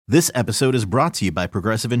This episode is brought to you by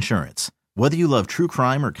Progressive Insurance. Whether you love true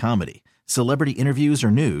crime or comedy, celebrity interviews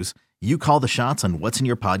or news, you call the shots on what's in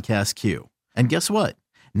your podcast queue. And guess what?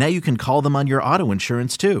 Now you can call them on your auto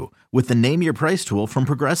insurance too with the Name Your Price tool from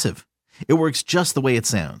Progressive. It works just the way it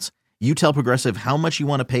sounds. You tell Progressive how much you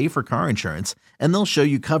want to pay for car insurance, and they'll show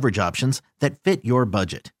you coverage options that fit your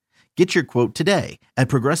budget. Get your quote today at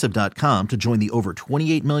Progressive.com to join the over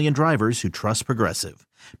 28 million drivers who trust Progressive.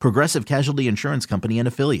 Progressive Casualty Insurance Company and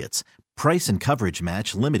Affiliates. Price and coverage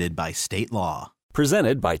match limited by state law.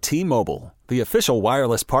 Presented by T-Mobile, the official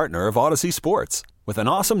wireless partner of Odyssey Sports. With an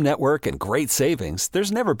awesome network and great savings,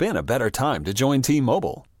 there's never been a better time to join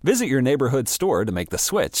T-Mobile. Visit your neighborhood store to make the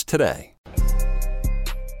switch today.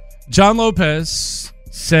 John Lopez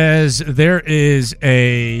says there is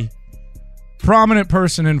a prominent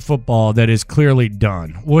person in football that is clearly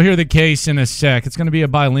done. We'll hear the case in a sec. It's going to be a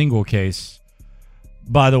bilingual case,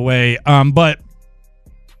 by the way. But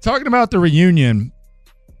talking about the reunion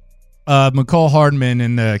of McCall Hardman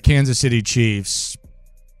and the Kansas City Chiefs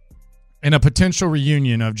and a potential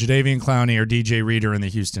reunion of Jadeveon Clowney or DJ Reader and the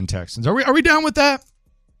Houston Texans. Are we down with that?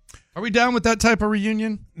 Are we down with that type of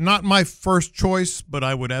reunion? Not my first choice, but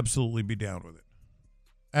I would absolutely be down with it.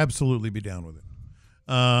 Absolutely be down with it.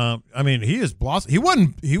 I mean, he is blossomed.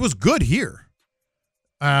 He was good here,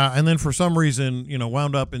 and then for some reason,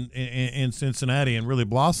 wound up in Cincinnati and really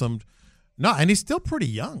blossomed. No, and he's still pretty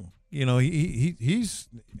young. He's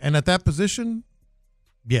and at that position,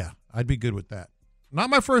 yeah, I'd be good with that. Not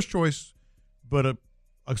my first choice, but a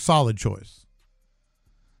solid choice.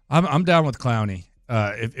 I'm down with Clowney.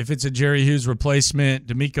 If it's a Jerry Hughes replacement,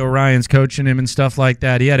 D'Amico Ryan's coaching him and stuff like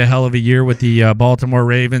that. He had a hell of a year with the Baltimore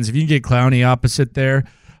Ravens. If you can get Clowney opposite there,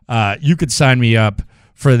 you could sign me up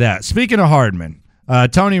for that. Speaking of Hardman,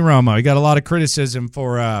 Tony Romo, he got a lot of criticism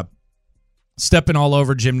for stepping all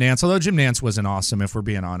over Jim Nantz, although Jim Nantz wasn't awesome, if we're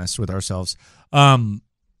being honest with ourselves.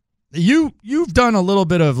 You've done a little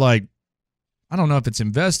bit of I don't know if it's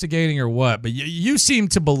investigating or what, but you seem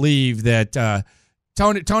to believe that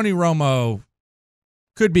Tony Romo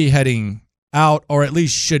could be heading out, or at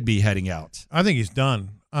least should be heading out. I think he's done.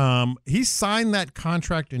 He signed that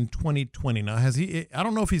contract in 2020. Now, has he? I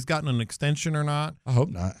don't know if he's gotten an extension or not. I hope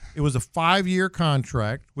not. It was a 5-year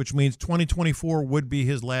contract, which means 2024 would be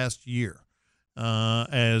his last year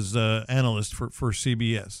as analyst for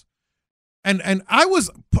CBS. And I was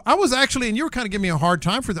actually, and you were kind of giving me a hard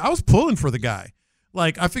time for that. I was pulling for the guy.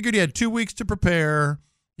 I figured he had 2 weeks to prepare.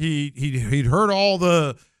 He'd heard all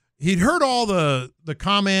the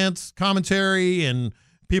comments, commentary, and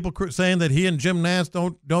people saying that he and Jim Nantz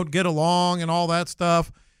don't get along and all that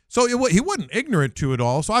stuff. So he wasn't ignorant to it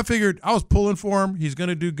all. So I figured I was pulling for him. He's going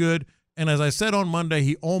to do good. And as I said on Monday,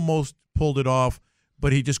 he almost pulled it off,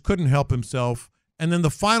 but he just couldn't help himself. And then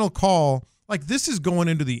the final call, this is going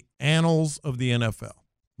into the annals of the NFL.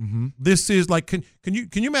 Mm-hmm. This is can you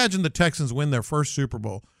imagine the Texans win their first Super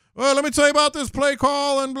Bowl? Well, let me tell you about this play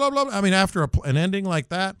call and blah, blah, blah. I mean, after an ending like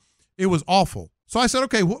that, it was awful. So I said,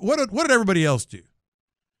 okay, what did everybody else do?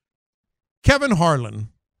 Kevin Harlan,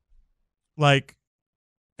 and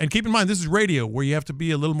keep in mind, this is radio where you have to be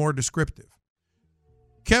a little more descriptive.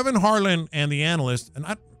 Kevin Harlan and the analyst, and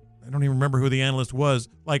I don't even remember who the analyst was,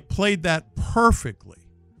 played that perfectly.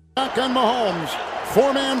 Back on Mahomes,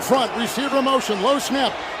 4-man front, receiver motion, low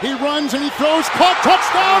snap. He runs and he throws, caught,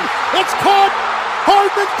 touchdown. It's caught.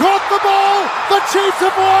 Hardman caught the ball. The Chiefs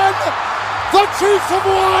have won. The Chiefs have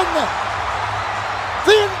won.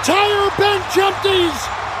 The entire bench empties,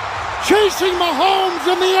 chasing Mahomes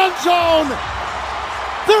in the end zone.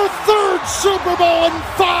 Their third Super Bowl in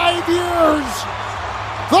 5 years.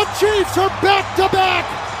 The Chiefs are back-to-back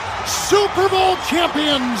Super Bowl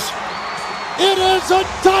champions. It is a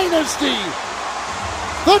dynasty.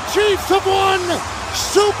 The Chiefs have won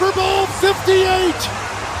Super Bowl 58,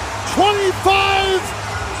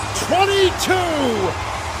 25-22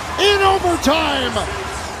 in overtime.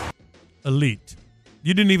 Elite.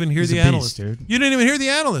 You didn't even hear the analyst. Dude. You didn't even hear the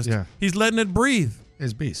analyst. Yeah. He's letting it breathe.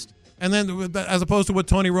 He's beast. And then as opposed to what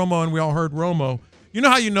Tony Romo, and we all heard Romo, you know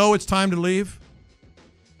how you know it's time to leave?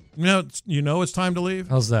 You know it's time to leave?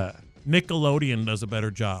 How's that? Nickelodeon does a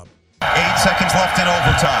better job. 8 seconds left in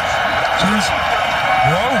overtime.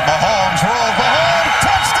 Mahomes,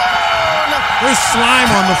 touchdown! There's slime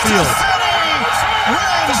on the field.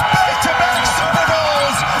 Rings back-to-back Super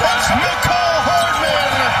Bowls. It's McCall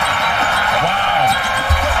Hardman. Wow.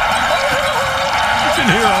 You can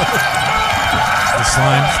hear all the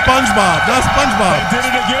slime. SpongeBob. That's SpongeBob. They did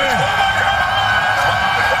it again.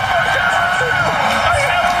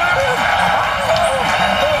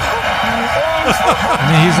 I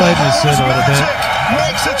mean, he's letting us sit a little bit.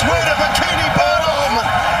 Makes its way to Bikini Bottom,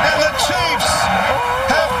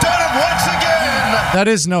 That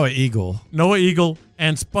is Noah Eagle. Noah Eagle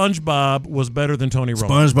and SpongeBob was better than Tony Romo.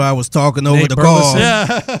 SpongeBob was talking over Nate the Burleson. call.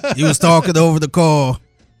 Yeah. He was talking over the call.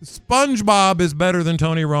 SpongeBob is better than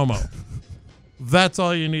Tony Romo. That's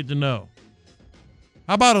all you need to know.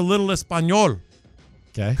 How about a little Espanol?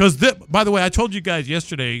 Okay. Because, by the way, I told you guys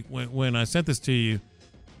yesterday when I sent this to you,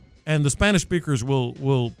 and the Spanish speakers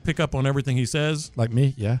will pick up on everything he says. Like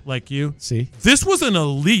me, yeah. Like you. See? This was an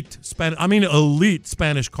elite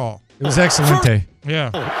Spanish call. It was excelente.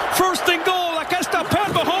 Yeah. First and goal, acá está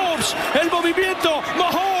Pat Mahomes, el movimiento,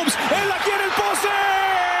 Mahomes, él aquí en el poste,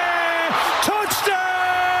 touchdown,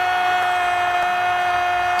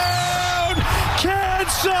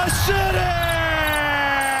 Kansas City,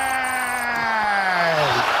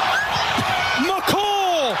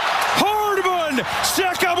 McCall, Hardman, se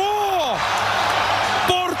acabó,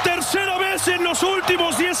 por tercera vez en los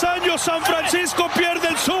últimos 10 años San Francisco pierde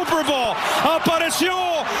el Super Bowl,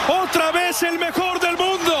 apareció otra vez el mejor del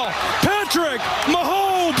mundo, Patrick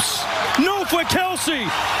Mahomes. No fue Kelsey,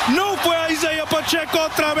 no fue Isaiah Pacheco,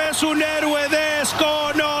 otra vez un héroe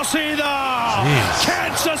desconocido.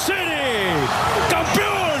 Kansas City,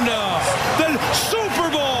 campeón del Super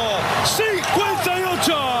Bowl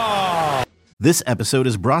 58. This episode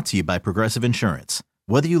is brought to you by Progressive Insurance.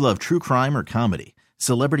 Whether you love true crime or comedy,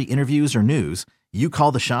 celebrity interviews or news, you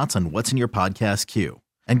call the shots on what's in your podcast queue.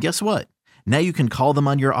 And guess what? Now you can call them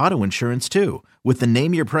on your auto insurance too with the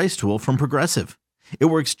Name Your Price tool from Progressive. It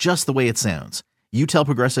works just the way it sounds. You tell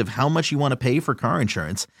Progressive how much you want to pay for car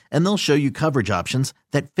insurance, and they'll show you coverage options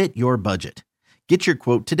that fit your budget. Get your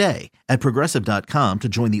quote today at Progressive.com to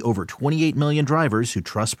join the over 28 million drivers who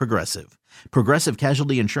trust Progressive. Progressive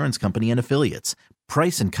Casualty Insurance Company and Affiliates.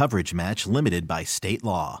 Price and coverage match limited by state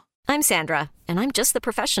law. I'm Sandra, and I'm just the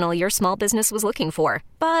professional your small business was looking for.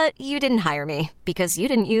 But you didn't hire me because you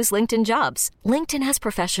didn't use LinkedIn Jobs. LinkedIn has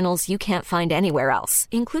professionals you can't find anywhere else,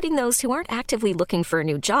 including those who aren't actively looking for a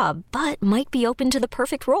new job, but might be open to the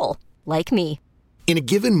perfect role, like me. In a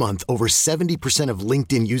given month, over 70% of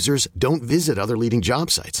LinkedIn users don't visit other leading job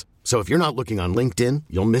sites. So if you're not looking on LinkedIn,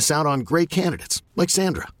 you'll miss out on great candidates like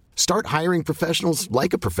Sandra. Start hiring professionals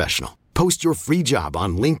like a professional. Post your free job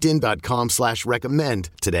on linkedin.com/recommend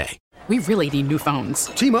today. We really need new phones.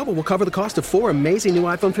 T-Mobile will cover the cost of 4 amazing new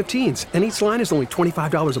iPhone 15s, and each line is only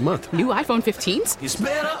 $25 a month. New iPhone 15s? It's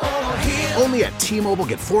better over here. Only at T-Mobile,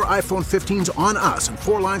 get 4 iPhone 15s on us and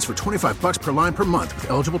 4 lines for $25 per line per month with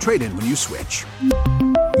eligible trade-in when you switch.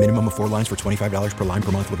 Minimum of 4 lines for $25 per line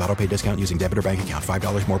per month with autopay discount using debit or bank account.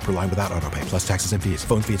 $5 more per line without autopay, plus taxes and fees.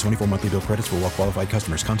 Phone fee at 24 monthly bill credits for well-qualified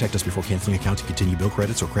customers. Contact us before canceling account to continue bill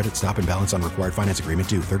credits or credit stop and balance on required finance agreement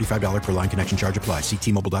due. $35 per line connection charge applies. See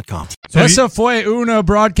T-Mobile.com. Eso fue una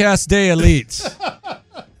broadcast de elites.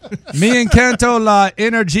 Me encantó la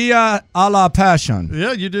energía a la passion.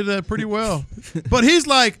 Yeah, you did that pretty well. But he's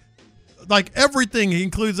like everything. He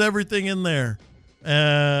includes everything in there.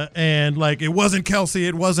 And like it wasn't Kelsey,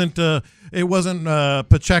 it wasn't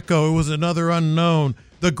Pacheco, it was another unknown.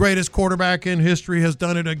 The greatest quarterback in history has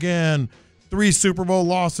done it again. 3 Super Bowl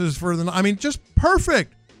losses for the. I mean, just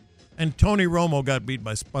perfect. And Tony Romo got beat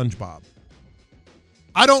by SpongeBob.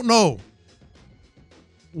 I don't know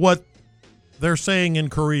what they're saying in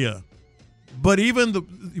Korea, but even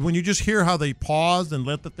when you just hear how they paused and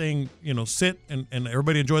let the thing sit and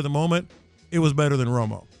everybody enjoy the moment, it was better than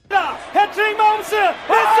Romo. Patrick Mahomes,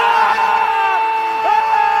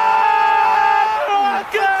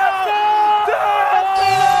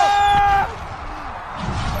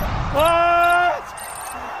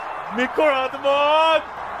 미콜 하드먼.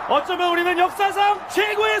 어쩌면 우리는 역사상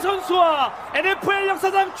최고의 선수와 NFL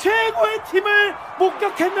역사상 최고의 팀을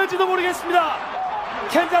목격했는지도 모르겠습니다.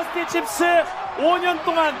 캔자스시티 칩스 5년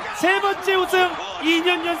동안 3번째 우승,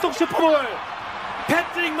 2년 연속 슈퍼볼.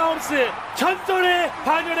 패트릭 마홈스 전설의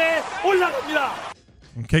반열에 올라갑니다.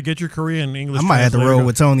 Okay, get your Korean English. I might have to roll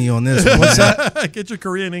with Tony on this. What's that? Get your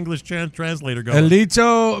Korean English translator going.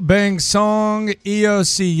 Elito Bang Song Io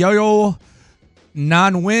Si Yo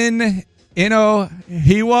Nanwin Ino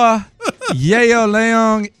Hiwa Yeo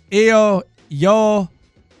Leong Io Yo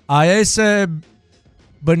Aese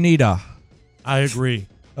Bonita. I agree.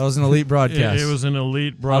 That was an elite broadcast. It was an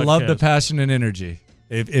elite broadcast. I love the passion and energy.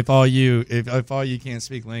 If all you can't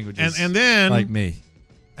speak languages, and then like me,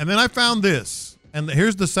 and then I found this, and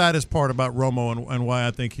here's the saddest part about Romo and why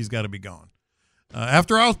I think he's got to be gone.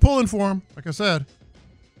 After I was pulling for him, like I said,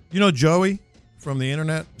 Joey from the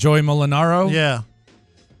internet, Joey Molinaro, yeah.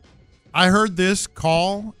 I heard this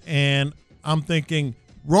call, and I'm thinking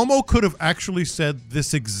Romo could have actually said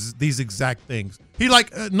these exact things. He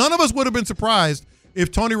none of us would have been surprised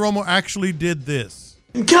if Tony Romo actually did this.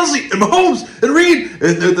 and Kelsey and Mahomes and Reed,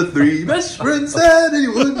 and they're the three best friends that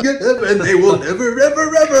anyone can have, and they will never,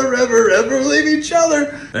 ever, ever, ever, ever leave each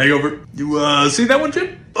other. Hangover. You see that one,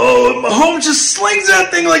 Jim? Oh, Mahomes just slings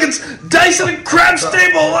that thing like it's Dyson and Crab's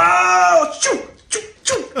table. Oh, choo, choo,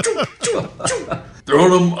 choo, choo, choo, choo.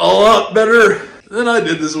 Throwing them a lot better than I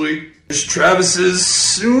did this week. There's Travis's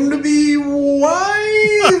soon-to-be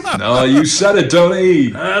wife. No, you said it,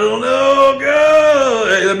 Tony. I don't know. Go.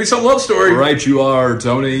 Hey, that'd be some love story. Right you are,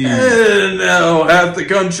 Tony. And now half the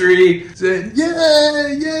country saying,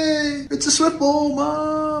 yay, yay, it's a Swift Bowl,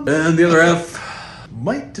 Mom. And the other half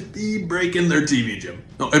might be breaking their TV, Jim.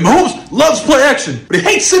 No, and Mahomes loves play action, but he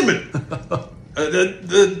hates Sidman.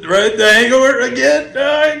 The hangover again.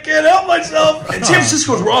 I can't help myself. And San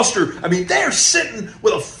Francisco's roster, I mean, they're sitting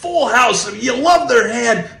with a full house. I mean, you love their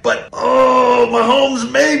hand, but Mahomes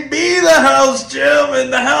may be the house, Jim.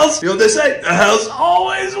 And the house, you know what they say? The house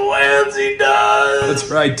always wins. He does. That's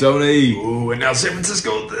right, Tony. Ooh, and now San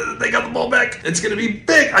Francisco, they got the ball back. It's going to be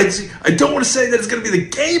big. I don't want to say that it's going to be the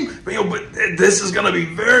game, but this is going to be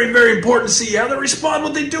very, very important to see how they respond,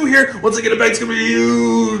 what they do here. Once they get it back, it's going to be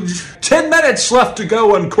huge. 10 minutes left to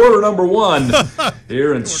go in quarter number 1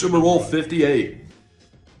 here in Super Bowl 58.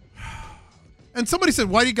 And somebody said,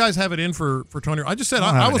 why do you guys have it in for Tony? I just said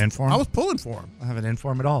I was pulling for him. I haven't in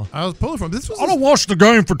for him at all. I was pulling for him. I don't watch the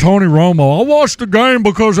game for Tony Romo. I watch the game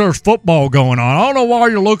because there's football going on. I don't know why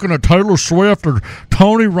you're looking at Taylor Swift or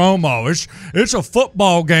Tony Romo. It's a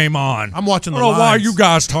football game on. I'm watching the I don't know why lines. you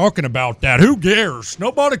guys talking about that. Who cares?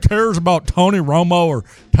 Nobody cares about Tony Romo or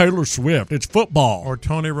Taylor Swift. It's football. Or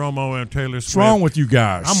Tony Romo and Taylor Swift. What's wrong with you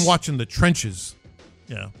guys? I'm watching the trenches.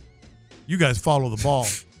 Yeah. You guys follow the ball.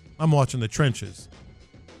 I'm watching the trenches.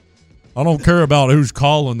 I don't care about who's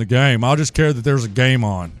calling the game. I just care that there's a game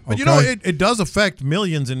on. Okay? But you know, it does affect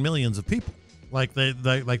millions and millions of people. It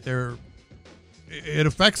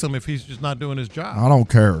affects him if he's just not doing his job. I don't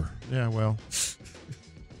care. Yeah, well.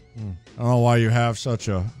 I don't know why you have such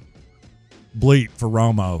a bleat for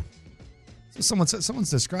Romo. So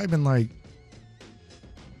someone's describing like.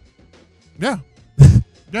 Yeah.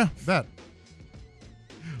 Yeah, that.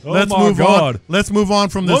 Oh Let's move on. Let's move on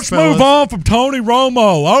from this. Let's move on from Tony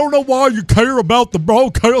Romo. I don't know why you care about the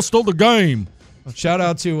broadcast of the game. Shout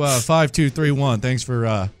out to 5231. Thanks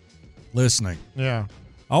for listening. Yeah.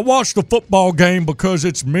 I watch the football game because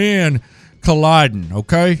it's men colliding,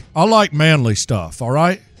 okay? I like manly stuff, all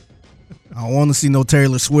right? I don't want to see no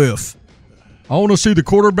Taylor Swift. I want to see the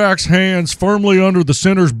quarterback's hands firmly under the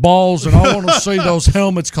center's balls, and I want to see those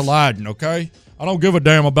helmets colliding, okay? I don't give a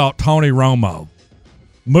damn about Tony Romo.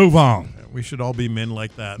 Move on. We should all be men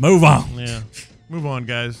like that. Move on. Yeah. Move on,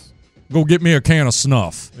 guys. Go get me a can of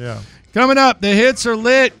snuff. Yeah. Coming up, the hits are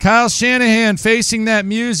lit. Kyle Shanahan facing that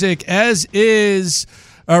music, as is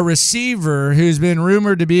a receiver who's been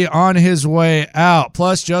rumored to be on his way out.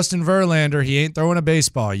 Plus, Justin Verlander, he ain't throwing a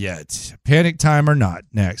baseball yet. Panic time or not.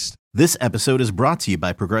 Next. This episode is brought to you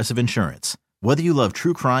by Progressive Insurance. Whether you love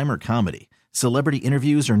true crime or comedy, celebrity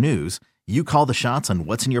interviews or news, you call the shots on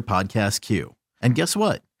what's in your podcast queue. And guess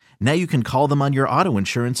what? Now you can call them on your auto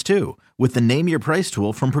insurance too with the Name Your Price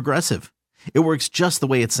tool from Progressive. It works just the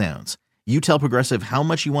way it sounds. You tell Progressive how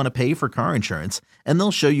much you want to pay for car insurance, and they'll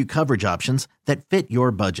show you coverage options that fit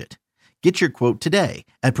your budget. Get your quote today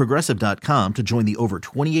at Progressive.com to join the over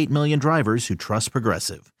 28 million drivers who trust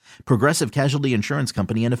Progressive. Progressive Casualty Insurance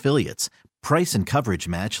Company and Affiliates. Price and coverage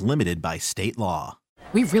match limited by state law.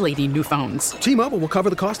 We really need new phones. T-Mobile will cover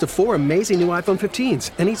the cost of 4 amazing new iPhone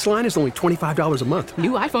 15s, and each line is only $25 a month.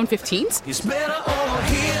 New iPhone 15s? It's better over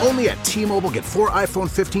here. Only at T-Mobile, get 4 iPhone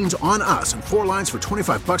 15s on us and 4 lines for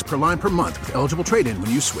 $25 per line per month with eligible trade-in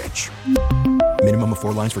when you switch. Minimum of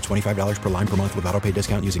 4 lines for $25 per line per month with autopay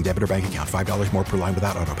discount using debit or bank account. $5 more per line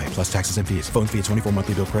without autopay, plus taxes and fees. Phone fee at 24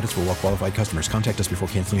 monthly bill credits for well-qualified customers. Contact us before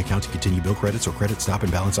canceling account to continue bill credits or credit stop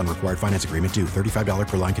and balance on required finance agreement due. $35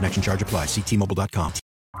 per line connection charge applies. See T-Mobile.com.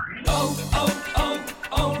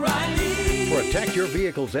 O'Reilly. Protect your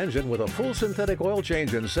vehicle's engine with a full synthetic oil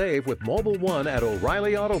change and save with Mobile One at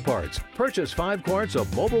O'Reilly Auto Parts. Purchase 5 quarts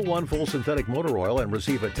of Mobile One full synthetic motor oil and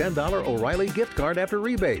receive a $10 O'Reilly gift card after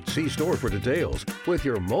rebate. See store for details. With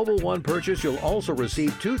your Mobile One purchase, you'll also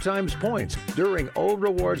receive 2 times points during O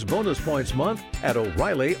Rewards Bonus Points Month at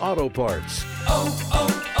O'Reilly Auto Parts.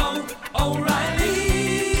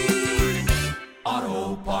 O'Reilly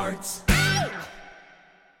Auto Parts.